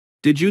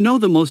Did you know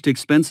the most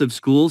expensive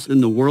schools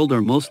in the world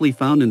are mostly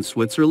found in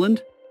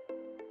Switzerland?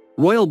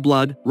 Royal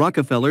blood,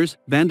 Rockefellers,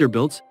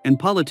 Vanderbilts, and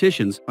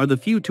politicians are the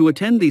few to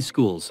attend these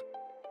schools.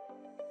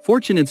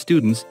 Fortunate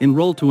students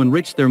enroll to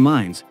enrich their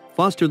minds,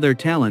 foster their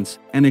talents,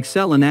 and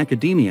excel in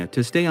academia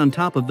to stay on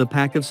top of the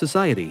pack of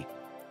society.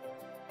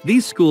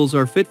 These schools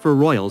are fit for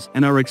royals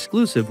and are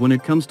exclusive when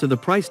it comes to the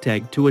price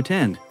tag to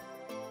attend.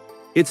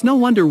 It's no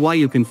wonder why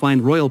you can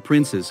find royal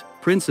princes,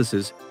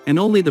 princesses, and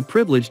only the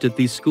privileged at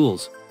these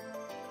schools.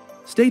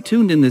 Stay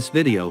tuned. In this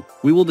video,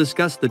 we will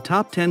discuss the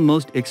top 10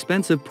 most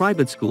expensive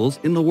private schools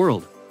in the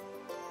world.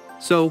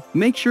 So,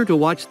 make sure to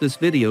watch this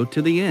video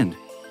to the end.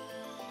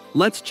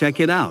 Let's check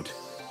it out.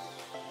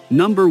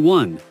 Number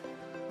 1.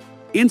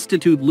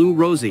 Institut Lou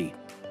Rosey.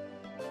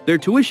 Their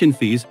tuition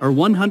fees are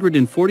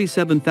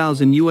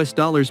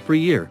 $147,000 per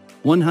year,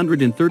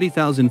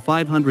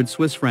 130,500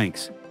 Swiss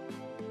francs.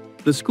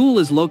 The school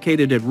is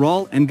located at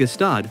Rolle and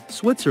Gstaad,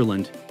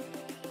 Switzerland.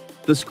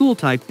 The school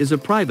type is a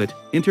private,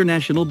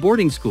 international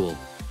boarding school.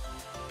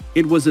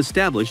 It was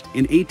established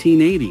in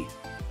 1880.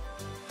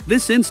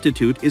 This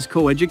institute is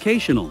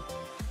coeducational.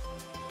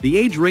 The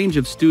age range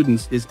of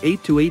students is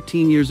 8 to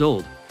 18 years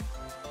old.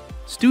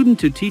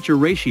 Student-to-teacher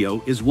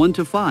ratio is 1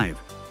 to 5.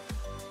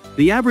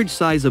 The average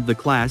size of the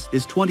class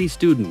is 20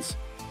 students.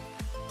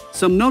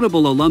 Some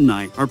notable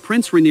alumni are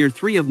Prince Rainier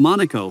III of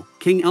Monaco,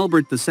 King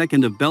Albert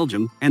II of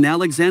Belgium, and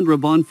Alexandra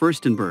von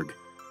Furstenberg.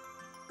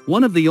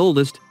 One of the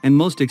oldest and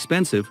most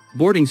expensive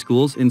boarding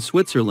schools in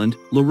Switzerland,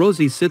 Le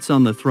Rosey sits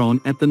on the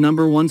throne at the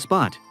number 1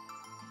 spot.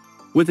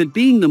 With it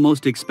being the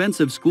most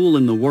expensive school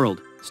in the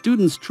world,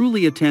 students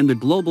truly attend a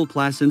global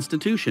class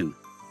institution.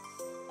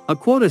 A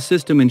quota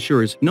system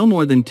ensures no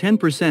more than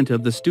 10%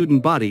 of the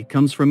student body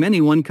comes from any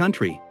one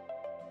country.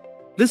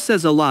 This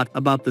says a lot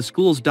about the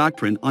school's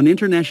doctrine on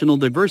international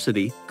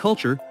diversity,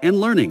 culture, and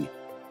learning.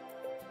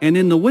 And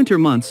in the winter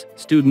months,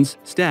 students,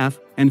 staff,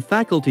 and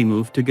faculty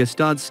move to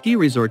Gstaad's ski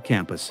resort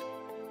campus.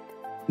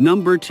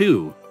 Number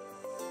 2.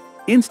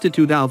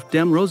 Institut Auf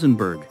dem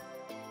Rosenberg.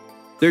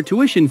 Their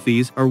tuition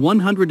fees are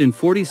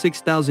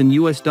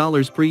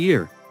 $146,000 per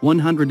year,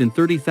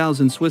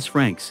 130,000 Swiss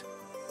francs.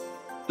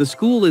 The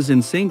school is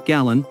in St.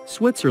 Gallen,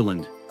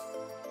 Switzerland.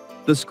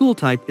 The school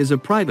type is a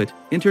private,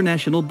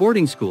 international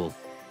boarding school.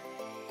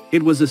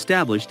 It was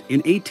established in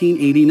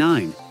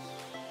 1889.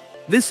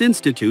 This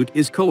institute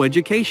is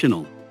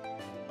coeducational.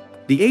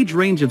 The age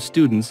range of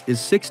students is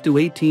 6 to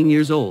 18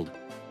 years old.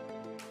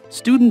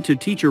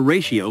 Student-to-teacher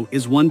ratio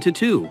is 1 to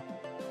 2.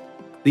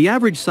 The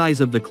average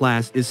size of the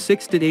class is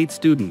 6 to 8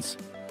 students.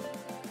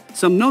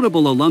 Some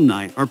notable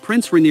alumni are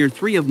Prince Rainier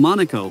III of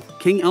Monaco,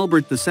 King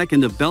Albert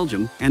II of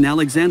Belgium, and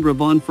Alexandra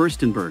von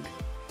Furstenberg.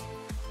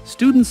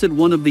 Students at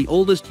one of the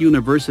oldest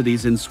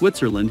universities in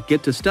Switzerland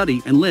get to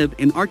study and live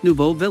in Art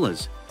Nouveau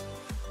villas.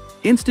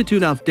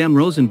 Institut Auf dem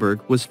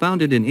Rosenberg was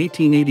founded in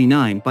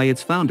 1889 by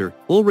its founder,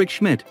 Ulrich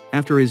Schmidt,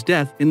 after his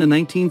death in the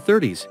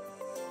 1930s.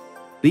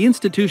 The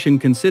institution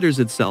considers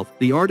itself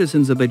the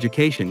artisans of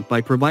education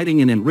by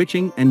providing an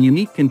enriching and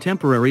unique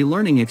contemporary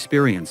learning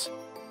experience.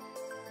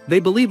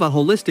 They believe a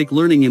holistic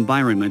learning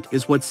environment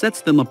is what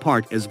sets them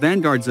apart as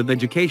vanguards of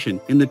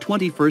education in the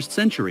 21st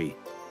century.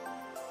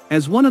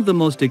 As one of the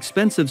most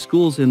expensive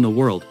schools in the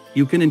world,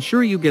 you can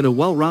ensure you get a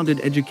well-rounded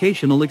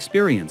educational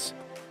experience.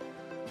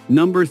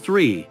 Number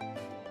 3.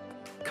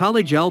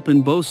 Collège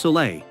Alpin Beau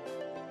Soleil.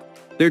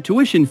 Their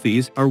tuition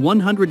fees are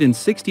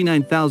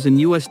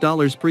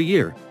 $169,000 per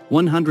year,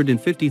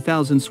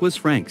 150,000 Swiss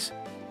francs.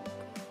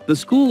 The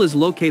school is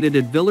located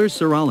at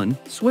Villers-sur-Aulin,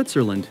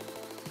 Switzerland.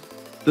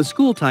 The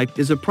school type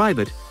is a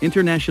private,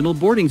 international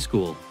boarding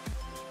school.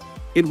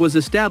 It was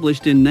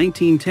established in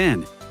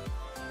 1910.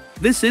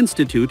 This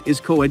institute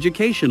is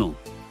coeducational.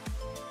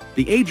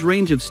 The age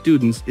range of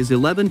students is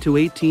 11 to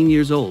 18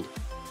 years old.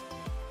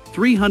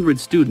 300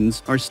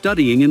 students are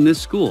studying in this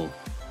school.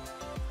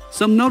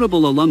 Some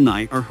notable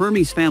alumni are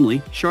Hermes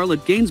family,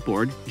 Charlotte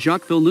Gainsbourg,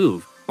 Jacques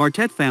Villeneuve,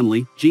 Bartet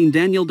family,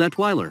 Jean-Daniel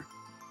Detweiler.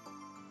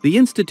 The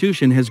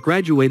institution has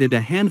graduated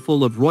a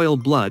handful of royal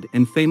blood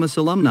and famous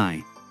alumni.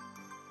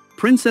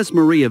 Princess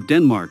Marie of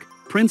Denmark,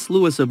 Prince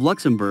Louis of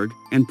Luxembourg,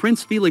 and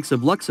Prince Felix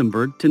of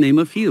Luxembourg, to name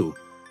a few.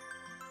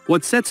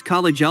 What sets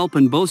Collège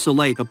Alpin Beau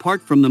Soleil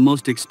apart from the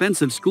most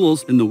expensive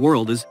schools in the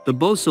world is the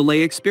Beau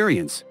Soleil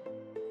experience.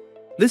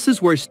 This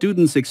is where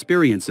students'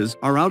 experiences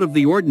are out of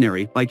the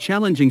ordinary by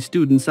challenging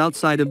students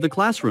outside of the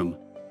classroom.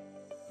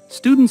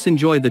 Students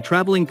enjoy the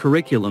traveling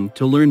curriculum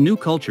to learn new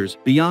cultures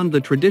beyond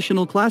the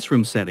traditional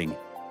classroom setting.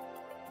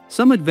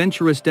 Some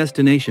adventurous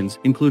destinations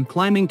include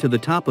climbing to the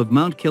top of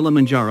Mount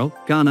Kilimanjaro,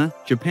 Ghana,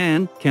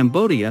 Japan,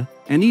 Cambodia,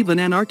 and even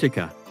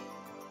Antarctica.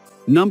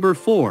 Number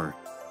 4.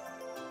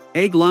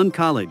 Aiglon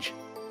College.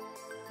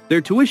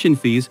 Their tuition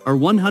fees are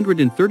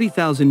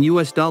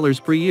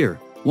 $130,000 per year,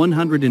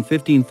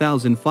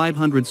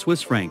 115,500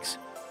 Swiss francs.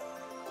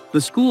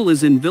 The school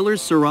is in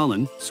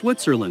Villers-sur-Aulin,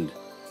 Switzerland.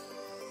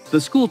 The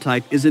school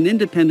type is an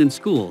independent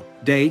school,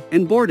 day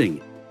and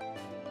boarding.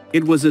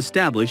 It was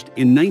established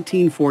in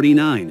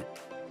 1949.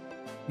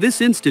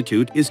 This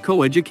institute is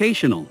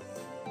coeducational.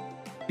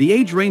 The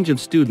age range of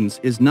students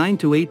is 9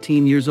 to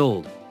 18 years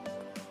old.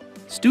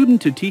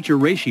 Student-to-teacher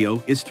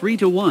ratio is 3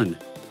 to 1.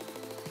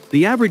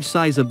 The average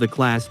size of the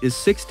class is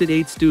 6 to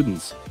 8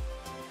 students.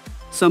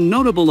 Some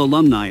notable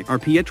alumni are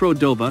Pietro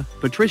Dova,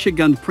 Patricia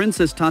Gund,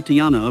 Princess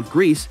Tatiana of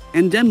Greece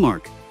and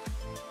Denmark.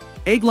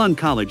 Aiglon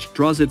College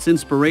draws its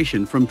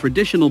inspiration from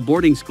traditional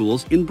boarding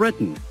schools in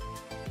Britain.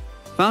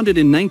 Founded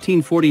in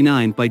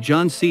 1949 by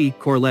John C.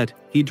 Corlett,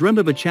 he dreamed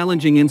of a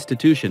challenging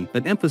institution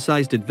that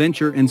emphasized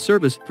adventure and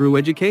service through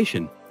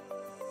education.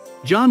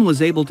 John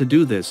was able to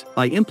do this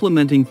by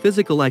implementing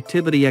physical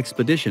activity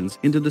expeditions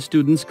into the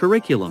students'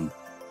 curriculum.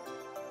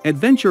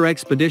 Adventure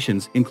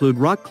expeditions include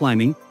rock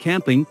climbing,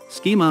 camping,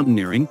 ski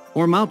mountaineering,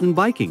 or mountain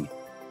biking.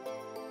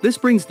 This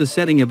brings the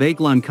setting of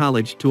Aiglon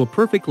College to a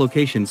perfect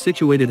location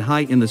situated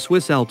high in the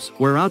Swiss Alps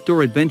where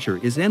outdoor adventure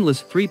is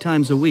endless. 3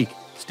 times a week,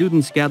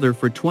 students gather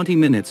for 20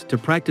 minutes to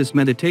practice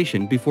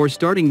meditation before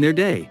starting their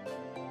day.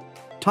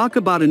 Talk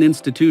about an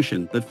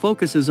institution that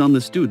focuses on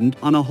the student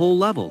on a whole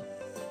level.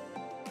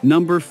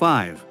 Number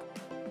 5.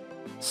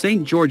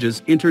 St.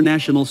 George's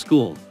International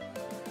School.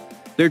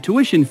 Their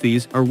tuition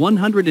fees are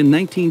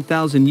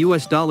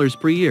 $119,000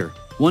 per year,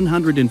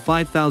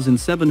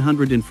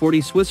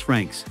 105,740 Swiss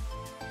francs.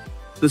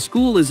 The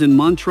school is in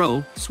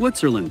Montreux,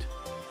 Switzerland.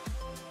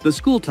 The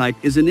school type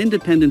is an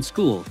independent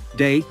school,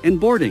 day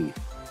and boarding.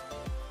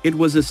 It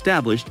was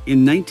established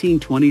in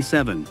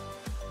 1927.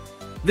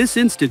 This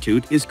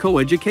institute is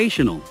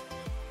coeducational.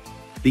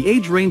 The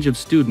age range of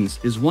students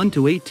is 1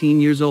 to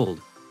 18 years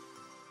old.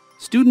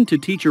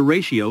 Student-to-teacher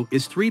ratio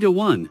is 3 to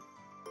 1.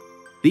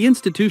 The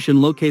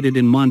institution located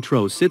in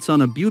Montreux sits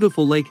on a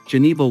beautiful Lake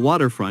Geneva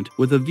waterfront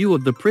with a view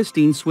of the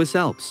pristine Swiss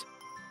Alps.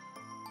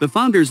 The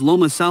founders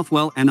Loma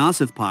Southwell and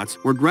Osith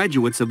Potts were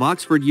graduates of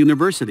Oxford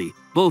University.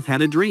 Both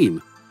had a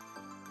dream.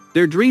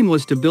 Their dream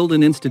was to build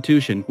an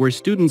institution where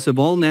students of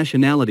all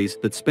nationalities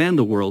that span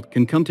the world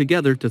can come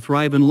together to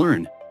thrive and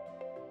learn.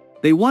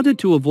 They wanted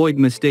to avoid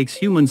mistakes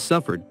humans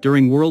suffered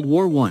during World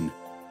War I.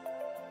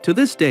 To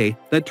this day,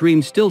 that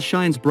dream still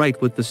shines bright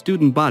with the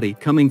student body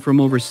coming from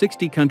over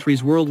 60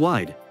 countries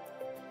worldwide.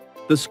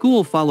 The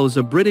school follows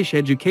a British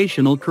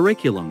educational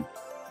curriculum.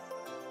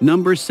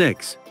 Number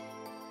 6.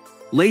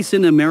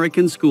 Layson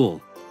American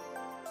School.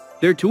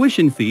 Their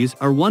tuition fees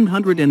are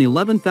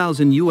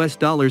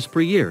 $111,000 per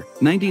year,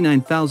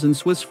 99,000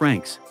 Swiss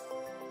francs.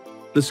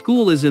 The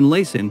school is in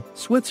Layson,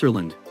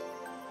 Switzerland.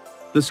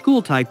 The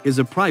school type is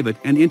a private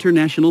and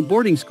international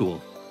boarding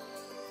school.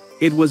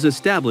 It was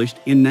established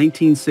in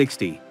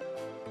 1960.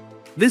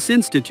 This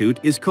institute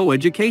is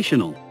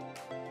coeducational.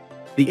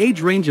 The age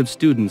range of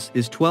students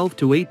is 12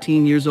 to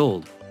 18 years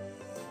old.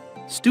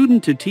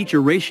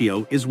 Student-to-teacher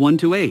ratio is 1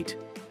 to 8.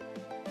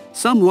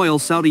 Some royal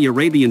Saudi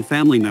Arabian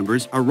family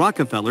members are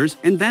Rockefellers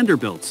and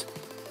Vanderbilts.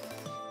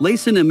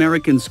 Layson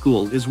American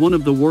School is one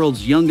of the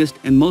world's youngest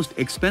and most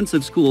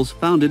expensive schools,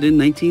 founded in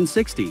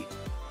 1960.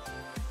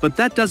 But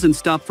that doesn't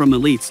stop from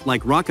elites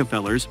like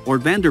Rockefellers or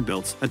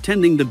Vanderbilts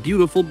attending the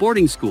beautiful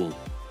boarding school.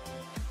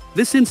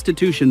 This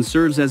institution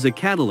serves as a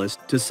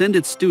catalyst to send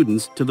its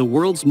students to the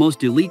world's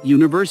most elite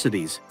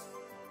universities.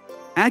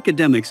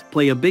 Academics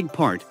play a big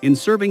part in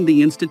serving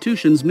the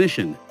institution's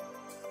mission.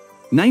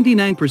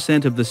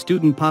 99% of the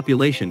student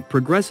population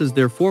progresses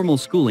their formal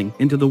schooling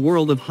into the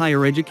world of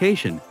higher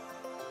education.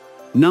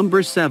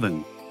 Number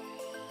 7.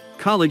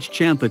 College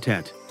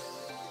Champatet.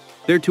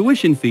 Their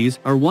tuition fees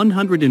are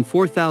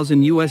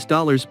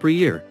 $104,000 per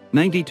year,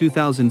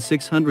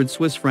 92,600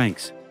 Swiss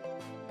francs.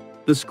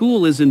 The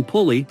school is in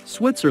Pully,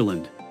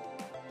 Switzerland.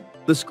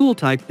 The school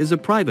type is a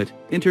private,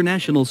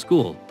 international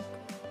school.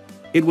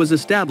 It was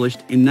established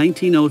in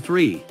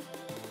 1903.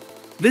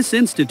 This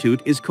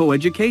institute is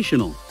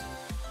coeducational.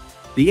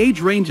 The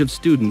age range of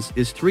students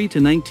is 3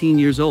 to 19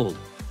 years old.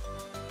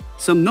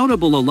 Some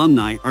notable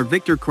alumni are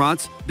Victor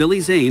Krotz, Billy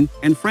Zane,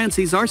 and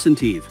Francis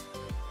Arsentive.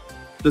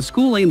 The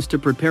school aims to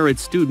prepare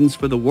its students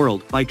for the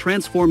world by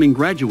transforming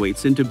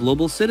graduates into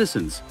global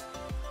citizens.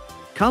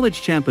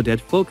 College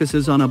Champatet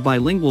focuses on a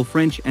bilingual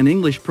French and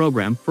English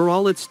program for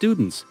all its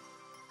students,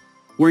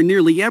 where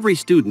nearly every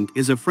student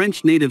is a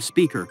French native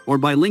speaker or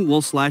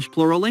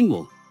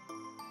bilingual/plurilingual.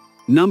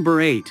 Number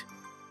 8.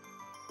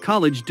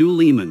 College du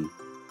Liman.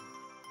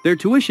 Their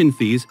tuition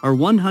fees are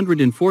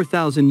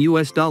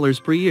 $104,000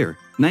 per year,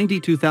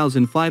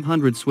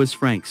 92,500 Swiss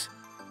francs.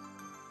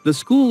 The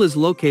school is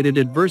located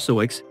at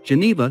Versoix,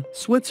 Geneva,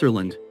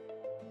 Switzerland.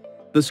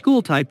 The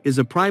school type is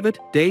a private,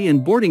 day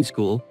and boarding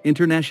school,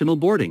 international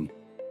boarding.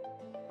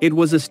 It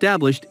was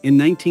established in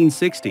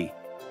 1960.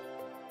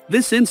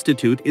 This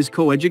institute is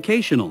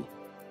coeducational.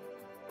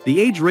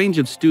 The age range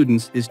of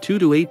students is 2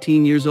 to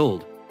 18 years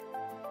old.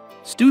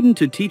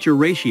 Student-to-teacher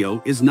ratio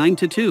is 9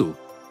 to 2.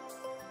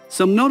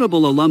 Some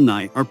notable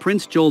alumni are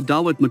Prince Joel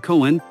Dawit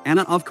McCohen,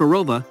 Anna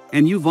Ovkarova,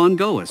 and Yvonne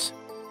Goas.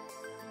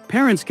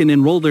 Parents can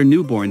enroll their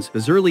newborns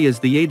as early as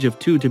the age of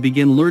 2 to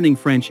begin learning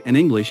French and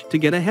English to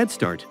get a head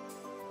start.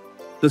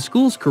 The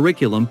school's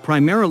curriculum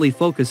primarily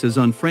focuses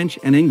on French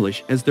and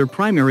English as their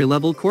primary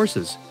level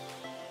courses.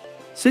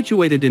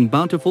 Situated in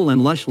bountiful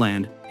and lush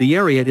land, the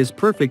area is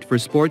perfect for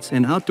sports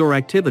and outdoor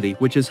activity,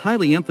 which is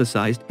highly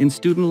emphasized in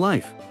student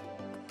life.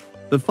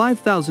 The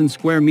 5,000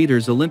 square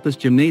meters Olympus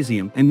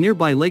Gymnasium and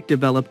nearby lake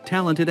develop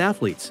talented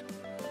athletes.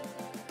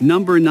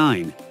 Number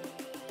 9.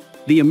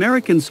 The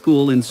American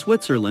School in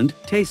Switzerland,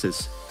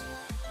 TASIS.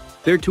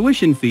 Their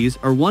tuition fees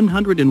are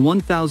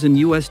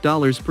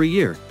 $101,000 per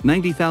year,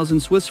 90,000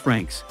 Swiss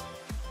francs.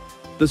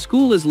 The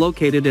school is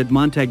located at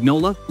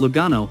Montagnola,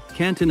 Lugano,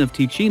 Canton of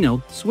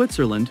Ticino,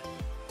 Switzerland.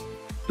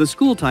 The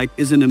school type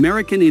is an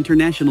American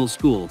international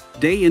school,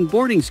 day and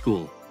boarding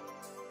school.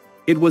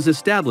 It was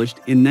established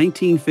in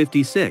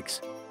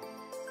 1956.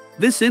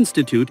 This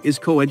institute is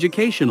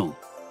coeducational.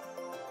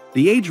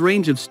 The age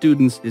range of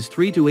students is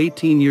 3 to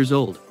 18 years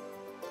old.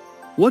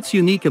 What's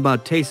unique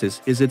about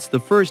TASIS is it's the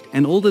first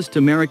and oldest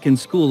American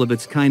school of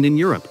its kind in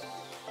Europe.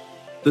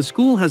 The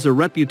school has a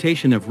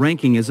reputation of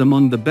ranking as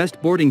among the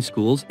best boarding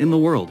schools in the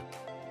world.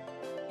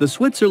 The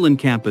Switzerland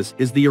campus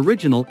is the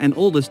original and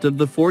oldest of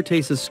the 4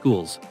 TASIS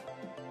schools.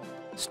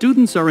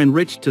 Students are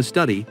enriched to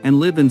study and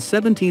live in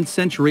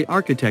 17th-century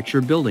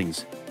architecture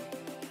buildings.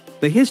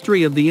 The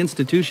history of the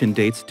institution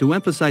dates to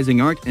emphasizing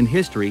art and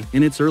history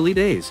in its early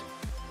days.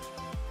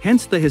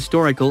 Hence the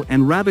historical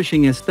and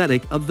ravishing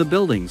aesthetic of the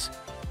buildings.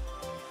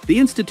 The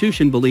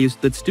institution believes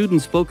that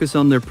students focus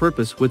on their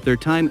purpose with their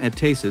time at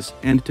TASIS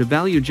and to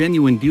value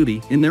genuine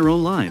beauty in their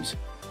own lives.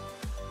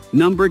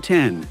 Number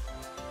 10.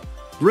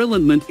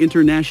 Brilliantment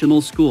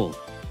International School.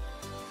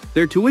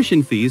 Their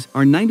tuition fees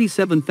are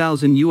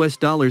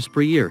 $97,000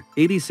 per year,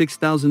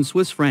 86,000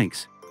 Swiss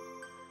francs.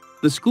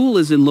 The school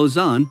is in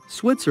Lausanne,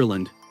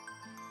 Switzerland.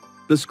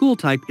 The school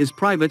type is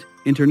private,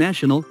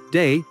 international,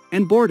 day,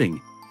 and boarding.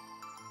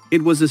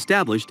 It was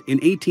established in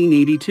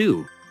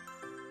 1882.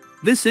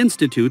 This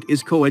institute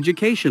is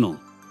coeducational.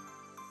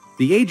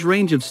 The age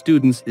range of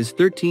students is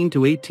 13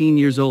 to 18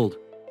 years old.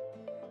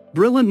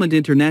 Brilliantment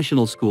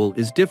International School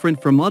is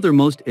different from other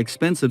most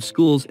expensive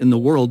schools in the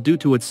world due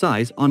to its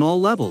size on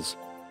all levels.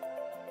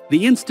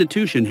 The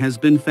institution has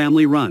been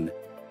family-run.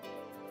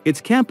 Its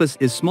campus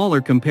is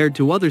smaller compared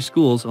to other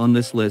schools on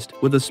this list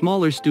with a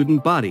smaller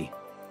student body.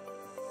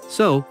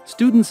 So,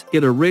 students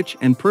get a rich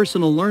and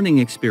personal learning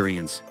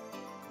experience.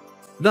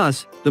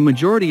 Thus, the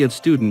majority of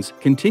students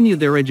continue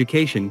their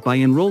education by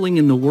enrolling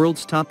in the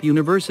world's top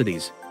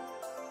universities.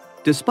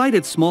 Despite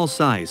its small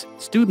size,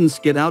 students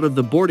get out of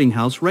the boarding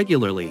house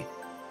regularly.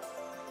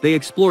 They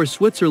explore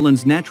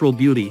Switzerland's natural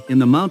beauty in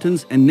the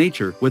mountains and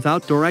nature with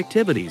outdoor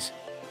activities.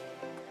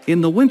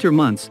 In the winter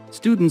months,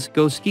 students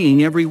go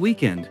skiing every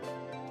weekend.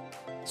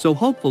 So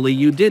hopefully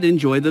you did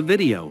enjoy the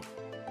video.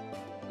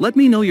 Let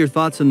me know your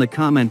thoughts in the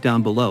comment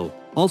down below.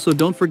 Also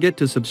don't forget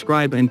to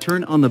subscribe and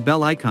turn on the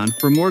bell icon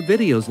for more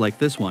videos like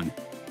this one.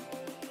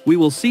 We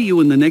will see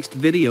you in the next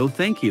video.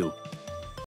 Thank you.